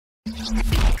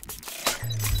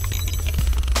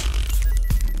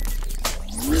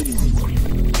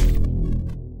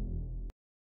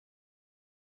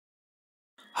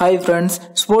Hi friends,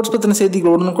 sports பத்தின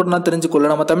செய்திகள் உடனுக்குடனா தெரிஞ்சுக்கொள்ள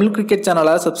நம்ம தமிழ் கிரிக்கெட்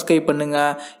சேனலை சப்ஸ்கிரைப் பண்ணுங்க.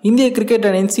 இந்திய கிரிக்கெட்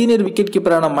அணியின் சீனியர் விக்கெட்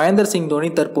கீப்பரான மகேந்திர சிங் தோனி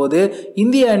தற்போது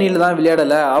இந்திய அணியில தான்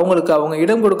விளையாடல, அவங்களுக்கு அவங்க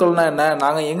இடம் கொடுக்கலனா என்ன,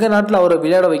 நாங்க எங்க நாட்டில் அவரை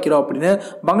விளையாட வைக்கிறோம் அப்படின்னு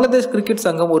பங்களாதேஷ் கிரிக்கெட்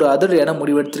சங்கம் ஒரு அதிரடியான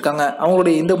முடிவு எடுத்திருக்காங்க.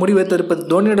 அவங்களுடைய இந்த முடிவை தற்போது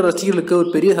தோனியோட ரசிகர்களுக்கு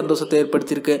ஒரு பெரிய சந்தோஷத்தை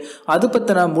ஏற்படுத்தியிருக்கு. அது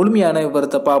பத்தின முழுமையான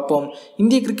விவரத்தை பார்ப்போம்.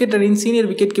 இந்திய கிரிக்கெட் அணியின் சீனியர்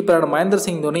விக்கெட் கீப்பரான மகேந்திர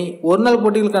சிங் தோனி ஒரு நாள்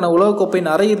போட்டிகளுக்கான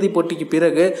உலகக்கோப்பையின் அரையிறுதி போட்டிக்கு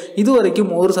பிறகு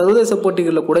இதுவரைக்கும் ஒரு சர்வதேச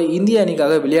போட்டிகளில் கூட இந்திய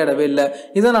அணிக்காக விளையாடவே இல்லை.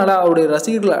 இதனால அவருடைய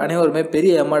ரசிகர்கள் அனைவருமே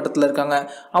பெரிய ஏமாற்றத்தில் இருக்காங்க.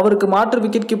 அவருக்கு மாற்று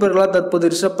விக்கெட் கீப்பர்களாக தற்போது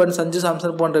ரிஷப் பண்ட், சஞ்சு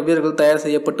சாம்சன் போன்ற வீரர்கள் தயார்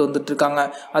செய்யப்பட்டு வந்துட்டு இருக்காங்க.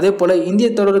 அதே போல இந்திய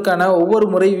தொடருக்கான ஒவ்வொரு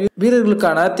முறை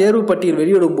வீரர்களுக்கான தேர்வு பட்டியல்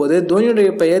வெளியிடும் போது தோனியுடைய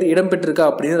பெயர் இடம்பெற்றிருக்கா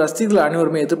அப்படின்னு ரசிகர்கள்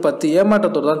அனைவருமே எதிர்பார்த்து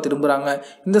ஏமாற்றத்தோடு தான் திரும்புறாங்க.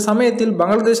 இந்த சமயத்தில்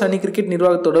பங்களாதேஷ் அணி கிரிக்கெட்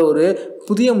நிர்வாகத்தோட ஒரு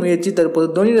புதிய முயற்சி தற்போது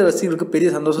தோனியோட ரசிகர்களுக்கு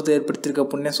பெரிய சந்தோஷத்தை ஏற்படுத்தியிருக்க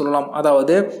அப்படின்னு சொல்லலாம்.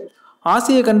 அதாவது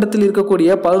ஆசிய கண்டத்தில்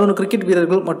இருக்கக்கூடிய 11 கிரிக்கெட்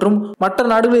வீரர்கள் மற்றும் மற்ற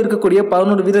நாடுகளில் இருக்கக்கூடிய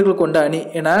 11 வீரர்கள் கொண்ட அணி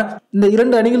என இந்த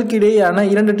இரண்டு அணிகளுக்கு இடையேயான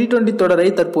 2 T20 தொடரை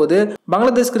தற்போது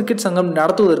பங்களாதேஷ் கிரிக்கெட் சங்கம்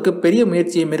நடத்துவதற்கு பெரிய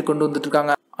முயற்சியை மேற்கொண்டு வந்துட்டு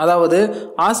இருக்காங்க. அதாவது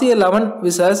ஆசிய 11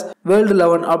 விசஸ் வேர்ல்டு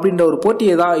 11 அப்படின்ற ஒரு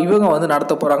போட்டியை தான் இவங்க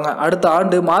நடத்த போறாங்க. அடுத்த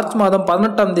ஆண்டு மார்ச் மாதம்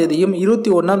 18ஆம் தேதியும்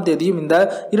 21ஆம் தேதியும் இந்த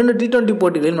 2 T20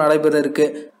 போட்டிகளில் நடைபெற இருக்கு.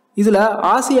 இதுல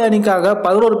ஆசிய அணிக்காக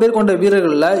 11 பேர் கொண்ட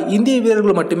வீரர்கள்ல இந்திய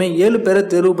வீரர்கள் மட்டுமே 7 பேரை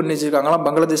தேர்வு பண்ணி வச்சிருக்காங்களாம்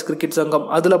பங்களாதேஷ் கிரிக்கெட் சங்கம்.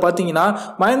 அதுல பாத்தீங்கன்னா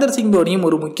மகேந்திர சிங் தோனியும்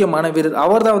ஒரு முக்கியமான வீரர்.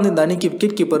 அவர் தான் இந்த அணிக்கு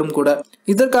விக்கெட் கீப்பரும் கூட.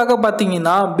 இதற்காக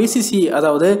பாத்தீங்கன்னா BCCI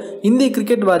அதாவது இந்திய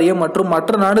கிரிக்கெட் வாரியம் மற்றும்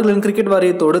மற்ற நாடுகளின் கிரிக்கெட்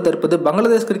வாரியத்தோடு தற்போது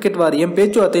பங்களாதேஷ் கிரிக்கெட் வாரியம்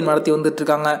பேச்சுவார்த்தை நடத்தி வந்துட்டு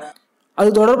இருக்காங்க. அது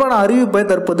தொடர்பான அறிவிப்பை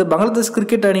தற்போது பங்களாதேஷ்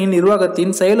கிரிக்கெட் அணியின்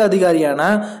நிர்வாகத்தின் செயல் அதிகாரியான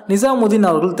நிசாமுதீன்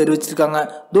அவர்கள் தெரிவிச்சிருக்காங்க.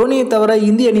 தோனியை தவிர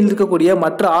இந்திய அணியில் இருக்கக்கூடிய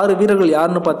மற்ற 6 வீரர்கள்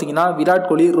யாருன்னு பார்த்தீங்கன்னா விராட்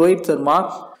கோலி, ரோஹித் சர்மா,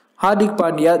 ஹார்திக்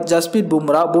பாண்டியா, ஜஸ்பிரீத்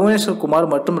பும்ரா, புவனேஸ்வர் குமார்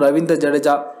மற்றும் ரவீந்திர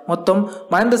ஜடேஜா. மொத்தம்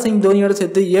மகேந்திர சிங் தோனியோட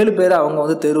சேர்த்து 7 பேரை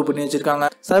அவங்க தேர்வு பண்ணி வச்சிருக்காங்க.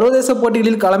 சர்வதேச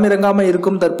போட்டிகளில் களமிறங்காம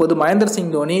இருக்கும் தற்போது மகேந்திர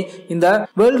சிங் தோனி இந்த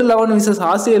வேர்ல்டு 11 விசஸ்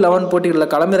ஆசிய 11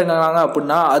 போட்டிகளில் களமிறங்காங்க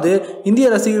அப்படின்னா அது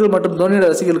இந்திய ரசிகர்கள் மற்றும்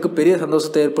தோனியோட ரசிகர்களுக்கு பெரிய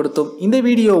சந்தோஷத்தை ஏற்படுத்தும். இந்த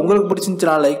வீடியோ உங்களுக்கு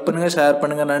பிடிச்சிருந்துச்சுன்னா லைக் பண்ணுங்க, ஷேர்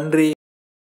பண்ணுங்க. நன்றி.